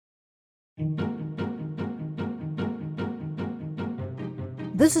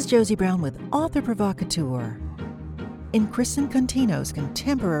This is Josie Brown with Author Provocateur. In Kristen Contino's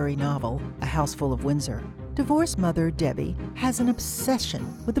contemporary novel, A House Full of Windsor, divorced mother Debbie has an obsession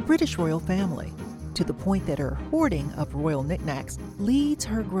with the British royal family, to the point that her hoarding of royal knickknacks leads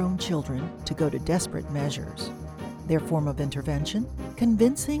her grown children to go to desperate measures. Their form of intervention?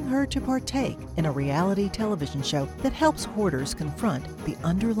 Convincing her to partake in a reality television show that helps hoarders confront the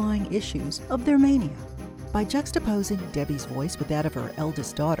underlying issues of their mania. By juxtaposing Debbie's voice with that of her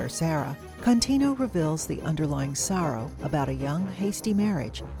eldest daughter, Sarah, Contino reveals the underlying sorrow about a young, hasty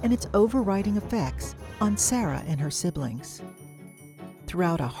marriage and its overriding effects on Sarah and her siblings.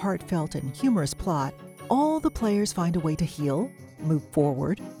 Throughout a heartfelt and humorous plot, all the players find a way to heal, move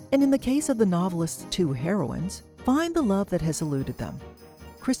forward, and in the case of the novelist's two heroines, find the love that has eluded them.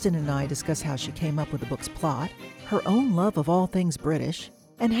 Kristen and I discuss how she came up with the book's plot, her own love of all things British,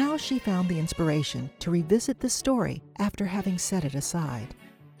 and how she found the inspiration to revisit this story after having set it aside.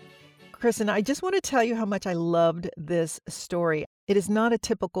 Kristen, I just want to tell you how much I loved this story. It is not a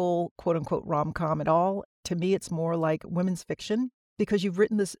typical quote-unquote rom-com at all. To me, it's more like women's fiction because you've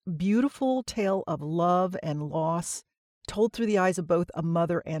written this beautiful tale of love and loss told through the eyes of both a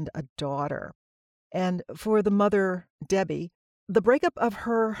mother and a daughter. And for the mother, Debbie, the breakup of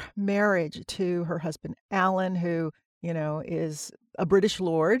her marriage to her husband, Alan, who, is a British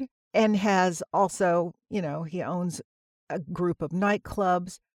lord and has also, he owns a group of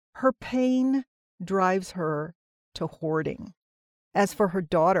nightclubs. Her pain drives her to hoarding. As for her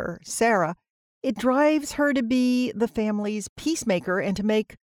daughter, Sarah, it drives her to be the family's peacemaker and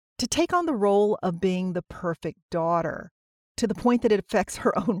to take on the role of being the perfect daughter, to the point that it affects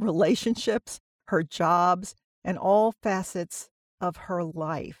her own relationships, her jobs, and all facets of her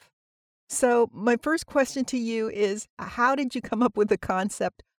life. So my first question to you is, how did you come up with the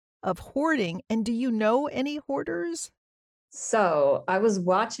concept of hoarding? And do you know any hoarders? So I was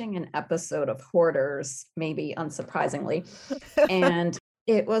watching an episode of Hoarders, maybe unsurprisingly, and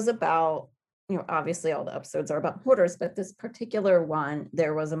it was about, obviously all the episodes are about hoarders, but this particular one,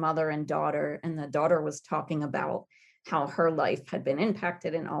 there was a mother and daughter, and the daughter was talking about how her life had been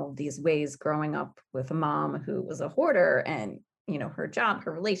impacted in all of these ways growing up with a mom who was a hoarder and her job,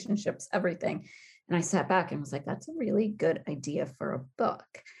 her relationships, everything. And I sat back and was like, that's a really good idea for a book.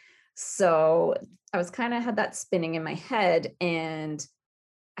 So I was had that spinning in my head. And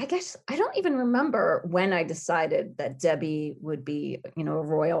I guess I don't even remember when I decided that Debbie would be, a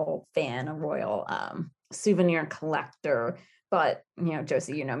royal fan, a royal souvenir collector. But,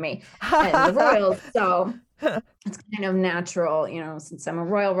 Josie, you know me and the royals. So it's kind of natural, since I'm a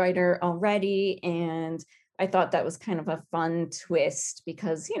royal writer already. And I thought that was kind of a fun twist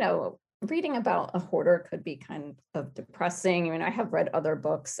because, reading about a hoarder could be kind of depressing. I mean, I have read other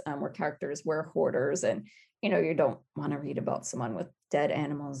books where characters were hoarders and, you don't want to read about someone with dead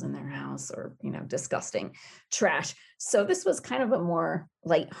animals in their house or, disgusting trash. So this was kind of a more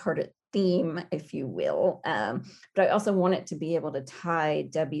lighthearted theme, if you will. But I also wanted to be able to tie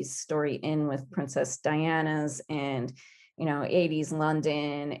Debbie's story in with Princess Diana's and, 80s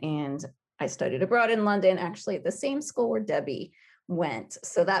London. And I studied abroad in London, actually at the same school where Debbie went.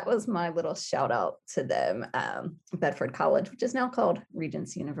 So that was my little shout out to them, Bedford College, which is now called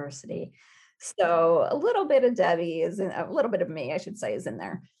Regent's University. So a little bit of Debbie a little bit of me, I should say, is in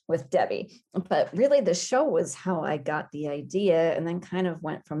there with Debbie. But really the show was how I got the idea and then kind of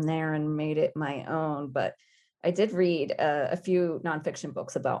went from there and made it my own. But I did read a few nonfiction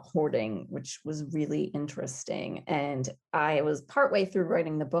books about hoarding, which was really interesting. And I was partway through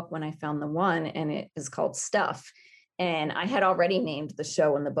writing the book when I found the one, and it is called Stuff. And I had already named the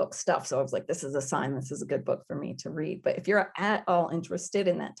show and the book Stuff. So I was like, this is a sign, this is a good book for me to read. But if you're at all interested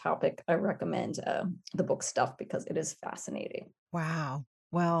in that topic, I recommend the book Stuff because it is fascinating. Wow.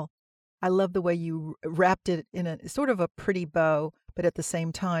 Well, I love the way you wrapped it in a sort of a pretty bow, but at the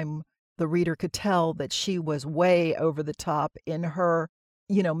same time, the reader could tell that she was way over the top in her,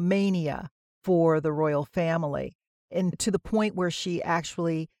 mania for the royal family. And to the point where she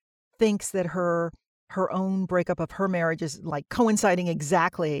actually thinks that her own breakup of her marriage is like coinciding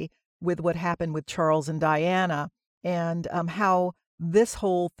exactly with what happened with Charles and Diana, and how this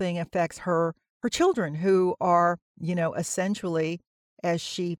whole thing affects her children, who are, essentially, as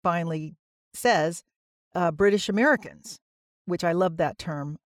she finally says, British Americans, which I love that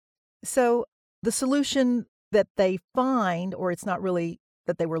term. So the solution that they find, or it's not really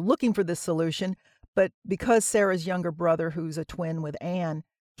that they were looking for this solution, but because Sarah's younger brother, who's a twin with Anne,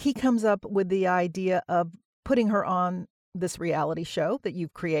 he comes up with the idea of putting her on this reality show that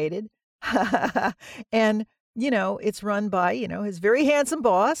you've created. And, it's run by, his very handsome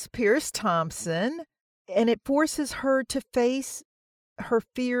boss, Pierce Thompson. And it forces her to face her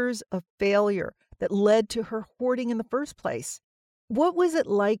fears of failure that led to her hoarding in the first place. What was it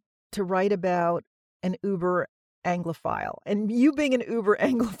like to write about an Uber Anglophile? And you being an Uber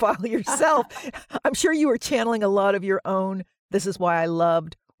Anglophile yourself, I'm sure you were channeling a lot of your own, this is why I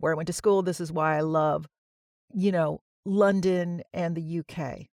loved where I went to school, this is why I love, London and the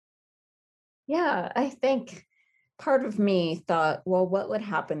UK. Yeah, I think part of me thought, well, what would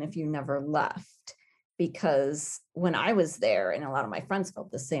happen if you never left? Because when I was there, and a lot of my friends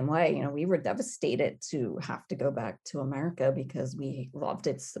felt the same way, we were devastated to have to go back to America because we loved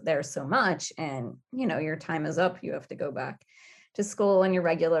it there so much. And, your time is up. You have to go back to school and your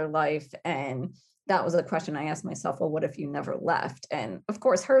regular life. And that was a question I asked myself, well, what if you never left? And of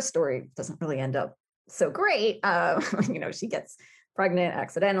course, her story doesn't really end up so great. She gets pregnant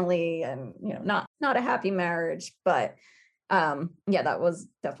accidentally and, not a happy marriage, but yeah, that was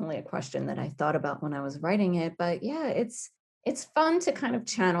definitely a question that I thought about when I was writing it. But yeah, it's fun to kind of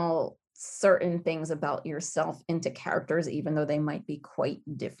channel certain things about yourself into characters, even though they might be quite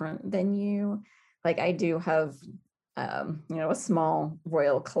different than you. Like I do have, a small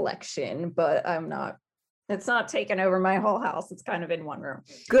royal collection, but it's not taken over my whole house. It's kind of in one room.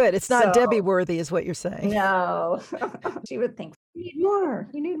 Good. It's not Debbie worthy is what you're saying. No, she would think, you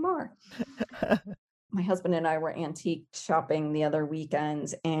need more. My husband and I were antique shopping the other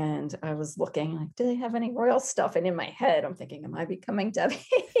weekend, and I was looking like, do they have any royal stuff? And in my head, I'm thinking, am I becoming Debbie?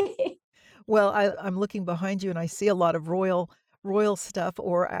 Well, I'm looking behind you and I see a lot of royal stuff,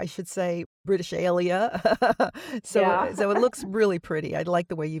 or I should say Britishalia. So it looks really pretty. I like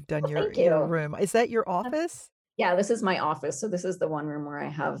the way you've done your room. Is that your office? Yeah, this is my office. So this is the one room where I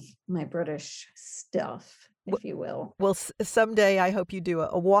have my British stuff, if you will. Well, someday I hope you do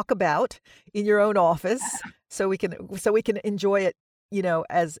a walkabout in your own office so we can enjoy it,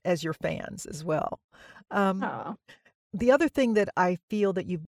 as your fans as well. The other thing that I feel that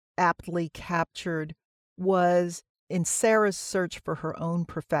you've aptly captured was in Sarah's search for her own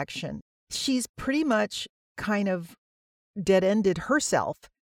perfection. She's pretty much kind of dead-ended herself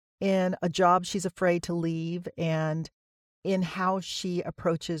in a job she's afraid to leave and in how she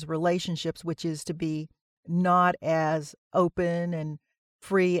approaches relationships, which is to be not as open and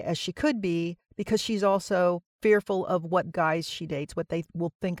free as she could be because she's also fearful of what guys she dates, what they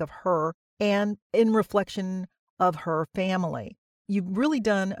will think of her, and in reflection of her family. You've really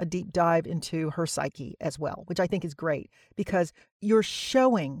done a deep dive into her psyche as well, which I think is great because you're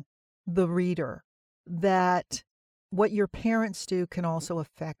showing the reader that what your parents do can also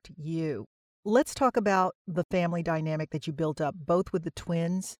affect you. Let's talk about the family dynamic that you built up, both with the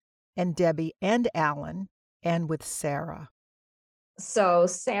twins and Debbie and Alan and with Sarah. So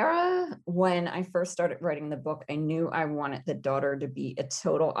Sarah, when I first started writing the book, I knew I wanted the daughter to be a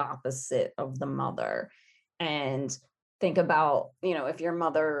total opposite of the mother. And think about, if your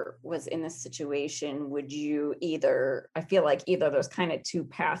mother was in this situation, would you I feel like either there's kind of two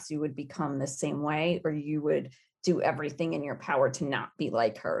paths, you would become the same way, or you would do everything in your power to not be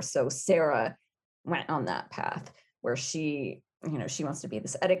like her. So Sarah went on that path where she wants to be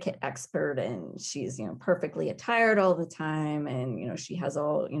this etiquette expert and she's, perfectly attired all the time. And, she has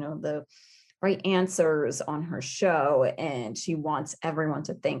all, the right answers on her show and she wants everyone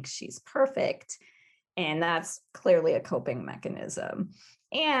to think she's perfect. And that's clearly a coping mechanism.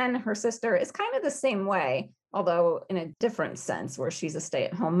 And her sister is kind of the same way, although in a different sense, where she's a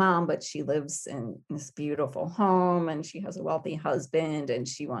stay-at-home mom, but she lives in this beautiful home and she has a wealthy husband and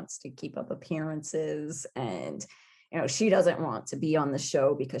she wants to keep up appearances. And, she doesn't want to be on the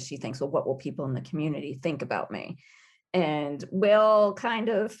show because she thinks, well, what will people in the community think about me? And Will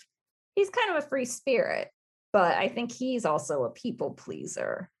he's kind of a free spirit, but I think he's also a people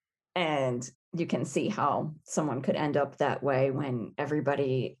pleaser. And you can see how someone could end up that way when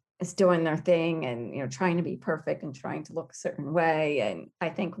everybody is doing their thing and, trying to be perfect and trying to look a certain way. And I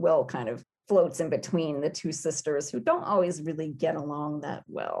think Will kind of floats in between the two sisters who don't always really get along that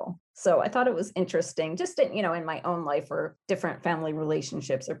well. So I thought it was interesting just in my own life or different family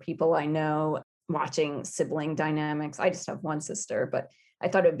relationships or people I know watching sibling dynamics. I just have one sister, but I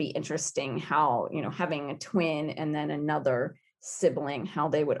thought it'd be interesting how, having a twin and then another sibling, how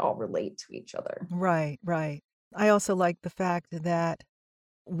they would all relate to each other. Right, right. I also like the fact that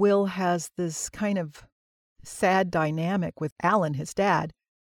Will has this kind of sad dynamic with Alan, his dad,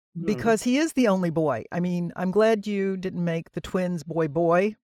 because he is the only boy. I mean, I'm glad you didn't make the twins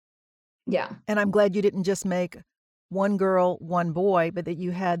boy. Yeah. And I'm glad you didn't just make one girl, one boy, but that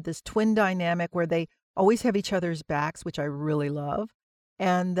you had this twin dynamic where they always have each other's backs, which I really love.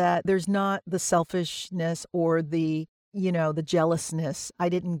 And that there's not the selfishness or the jealousness. I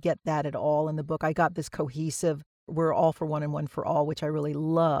didn't get that at all in the book. I got this cohesive were all for one and one for all, which I really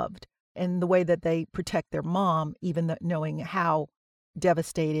loved. And the way that they protect their mom, even knowing how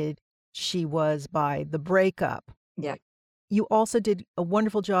devastated she was by the breakup. Yeah. You also did a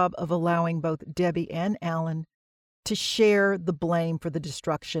wonderful job of allowing both Debbie and Alan to share the blame for the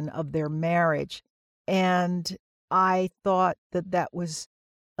destruction of their marriage. And I thought that that was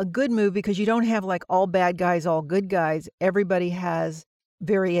a good move because you don't have like all bad guys, all good guys. Everybody has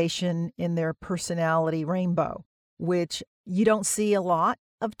variation in their personality rainbow, which you don't see a lot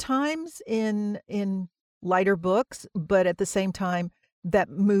of times in lighter books, but at the same time, that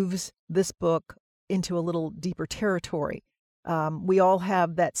moves this book into a little deeper territory. We all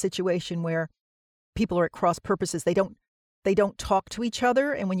have that situation where people are at cross purposes. They don't talk to each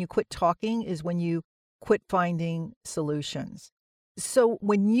other, and when you quit talking is when you quit finding solutions. So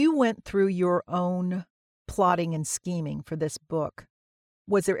when you went through your own plotting and scheming for this book,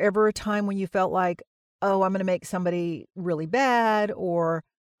 was there ever a time when you felt like, oh, I'm going to make somebody really bad, or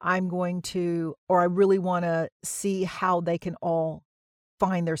I really want to see how they can all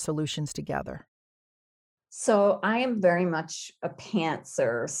find their solutions together? So I am very much a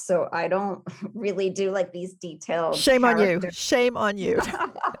pantser. So I don't really do like these detailed Shame on you. character. Shame on you.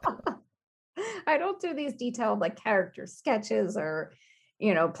 I don't do these detailed like character sketches or,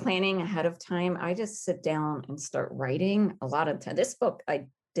 planning ahead of time. I just sit down and start writing a lot of time. This book, I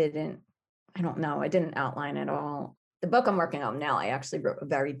don't know, I didn't outline at all. The book I'm working on now, I actually wrote a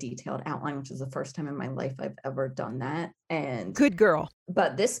very detailed outline, which is the first time in my life I've ever done that. Good girl.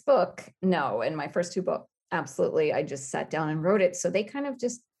 But this book, no, in my first two books, absolutely. I just sat down and wrote it. So they kind of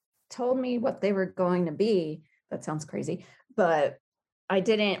just told me what they were going to be. That sounds crazy, but I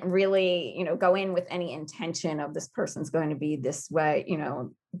didn't really, go in with any intention of this person's going to be this way,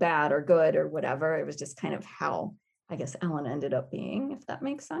 bad or good or whatever. It was just kind of how I guess Ellen ended up being, if that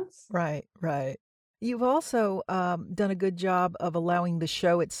makes sense. Right, right. You've also done a good job of allowing the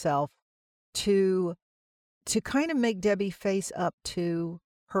show itself to kind of make Debbie face up to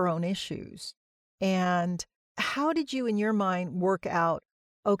her own issues. And how did you, in your mind, work out,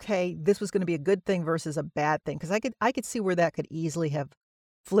 okay, this was going to be a good thing versus a bad thing? Because I could see where that could easily have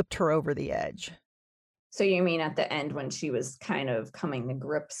flipped her over the edge. So you mean at the end when she was kind of coming to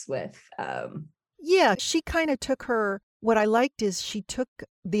grips with, Yeah, she kind of took what I liked is she took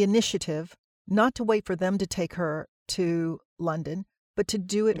the initiative not to wait for them to take her to London, but to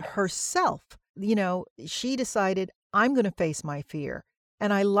do it yes. herself. She decided, I'm going to face my fear.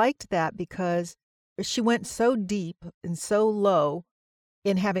 And I liked that because she went so deep and so low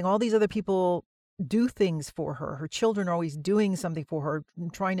in having all these other people do things for her. Her children are always doing something for her,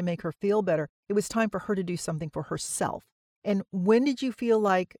 trying to make her feel better. It was time for her to do something for herself. And when did you feel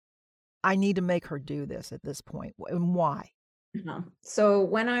like, I need to make her do this at this point, and why? So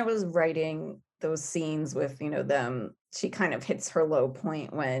when I was writing those scenes with, them, she kind of hits her low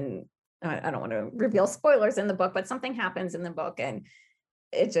point when I don't want to reveal spoilers in the book, but something happens in the book and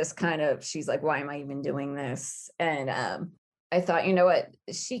it just kind of, she's like, why am I even doing this? And I thought, you know what,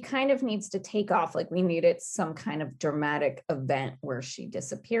 she kind of needs to take off. Like we needed some kind of dramatic event where she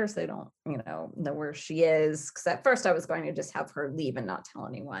disappears. They don't, know where she is. Because at first I was going to just have her leave and not tell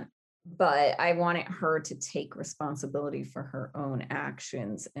anyone. But I wanted her to take responsibility for her own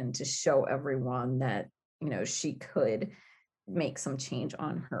actions and to show everyone that, she could make some change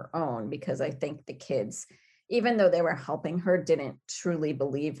on her own. Because I think the kids, even though they were helping her, didn't truly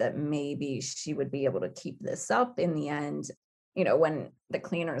believe that maybe she would be able to keep this up in the end. When the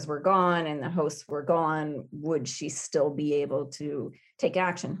cleaners were gone and the hosts were gone, would she still be able to take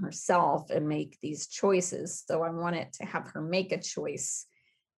action herself and make these choices? So I wanted to have her make a choice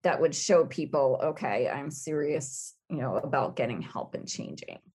that would show people, okay, I'm serious, about getting help and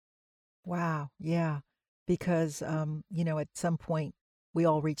changing. Wow. Yeah. Because, at some point, we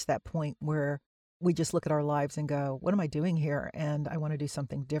all reach that point where we just look at our lives and go, what am I doing here? And I want to do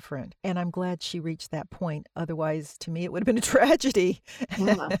something different. And I'm glad she reached that point. Otherwise, to me, it would have been a tragedy.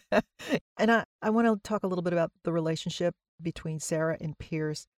 Yeah. And I want to talk a little bit about the relationship between Sarah and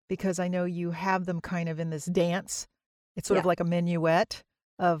Pierce, because I know you have them kind of in this dance. It's sort of Yeah. like a minuet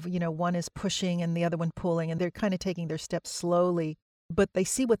of, one is pushing and the other one pulling, and they're kind of taking their steps slowly, but they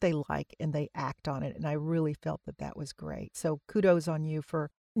see what they like and they act on it. And I really felt that that was great. So kudos on you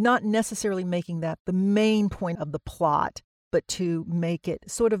for not necessarily making that the main point of the plot, but to make it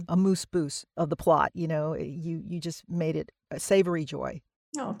sort of a moose boost of the plot. You just made it a savory joy.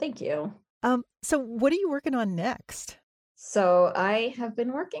 Oh, thank you. So what are you working on next? So I have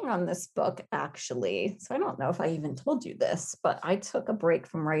been working on this book actually. So I don't know if I even told you this, but I took a break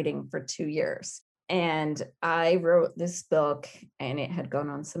from writing for 2 years. And I wrote this book and it had gone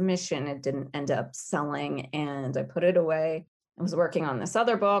on submission. It didn't end up selling and I put it away. I was working on this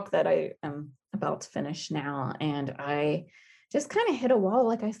other book that I am about to finish now. And I just kind of hit a wall.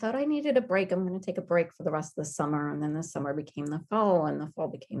 Like I thought I needed a break. I'm going to take a break for the rest of the summer. And then the summer became the fall and the fall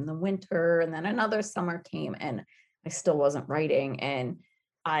became the winter. And then another summer came and I still wasn't writing. And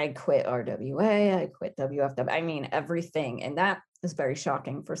I quit RWA. I quit WFW. I mean, everything. And that is very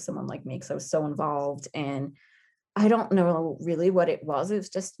shocking for someone like me because I was so involved. And I don't know really what it was. It was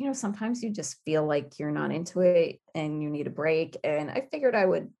just, sometimes you just feel like you're not into it and you need a break. And I figured I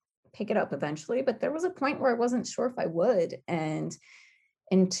would pick it up eventually, but there was a point where I wasn't sure if I would. And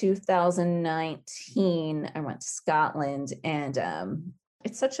in 2019, I went to Scotland and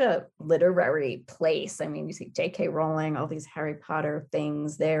it's such a literary place. I mean, you see J.K. Rowling, all these Harry Potter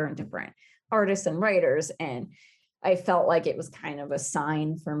things there and different artists and writers. And I felt like it was kind of a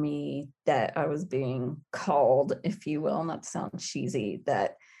sign for me that I was being called, if you will, not to sound cheesy,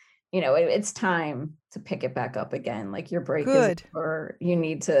 that, it's time to pick it back up again. Like your break is over, you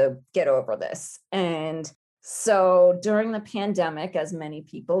need to get over this. And so during the pandemic, as many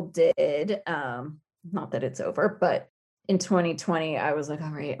people did, not that it's over, but in 2020, I was like,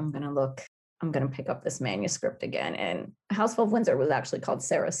 all right, I'm going to pick up this manuscript again. And House Full of Windsor was actually called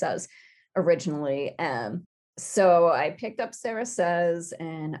Sarah Says originally. So I picked up Sarah Says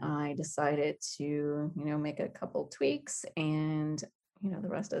and I decided to, make a couple tweaks and, the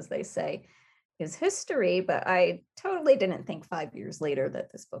rest, as they say, is history. But I totally didn't think 5 years later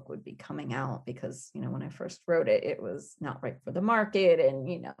that this book would be coming out because, when I first wrote it, it was not right for the market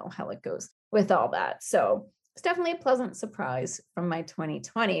and, how it goes with all that. So it's definitely a pleasant surprise from my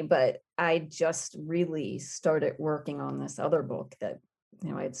 2020, but I just really started working on this other book that,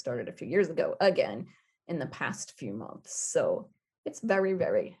 I had started a few years ago again in the past few months. So it's very,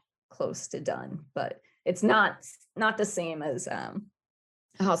 very close to done, but it's not the same as A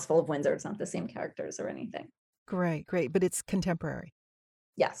House Full of Windsor. It's not the same characters or anything. Great. But it's contemporary.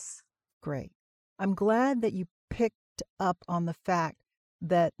 Yes. Great. I'm glad that you picked up on the fact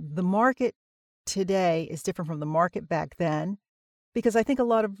that the market today is different from the market back then, because I think a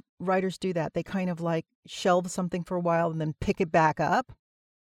lot of writers do that. They kind of like shelve something for a while and then pick it back up.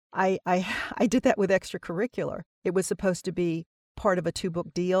 I did that with Extracurricular. It was supposed to be part of a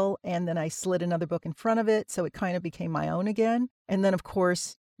 2-book deal, and then I slid another book in front of it, so it kind of became my own again. And then, of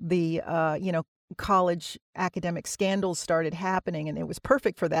course, the college academic scandals started happening, and it was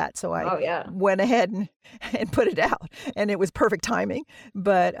perfect for that. So I went ahead and put it out, and it was perfect timing.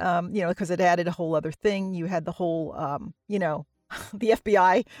 But because it added a whole other thing. You had the whole the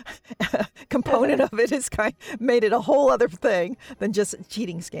FBI component of it made it a whole other thing than just a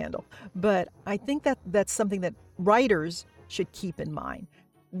cheating scandal. But I think that's something that writers should keep in mind.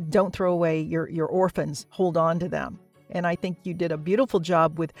 Don't throw away your orphans. Hold on to them. And I think you did a beautiful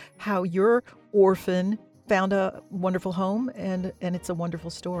job with how your orphan found a wonderful home, and it's a wonderful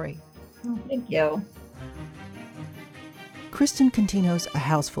story. Oh, thank you. Kristen Contino's A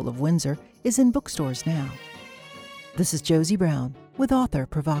House Full of Windsor is in bookstores now. This is Josie Brown with Author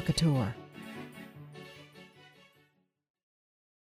Provocateur.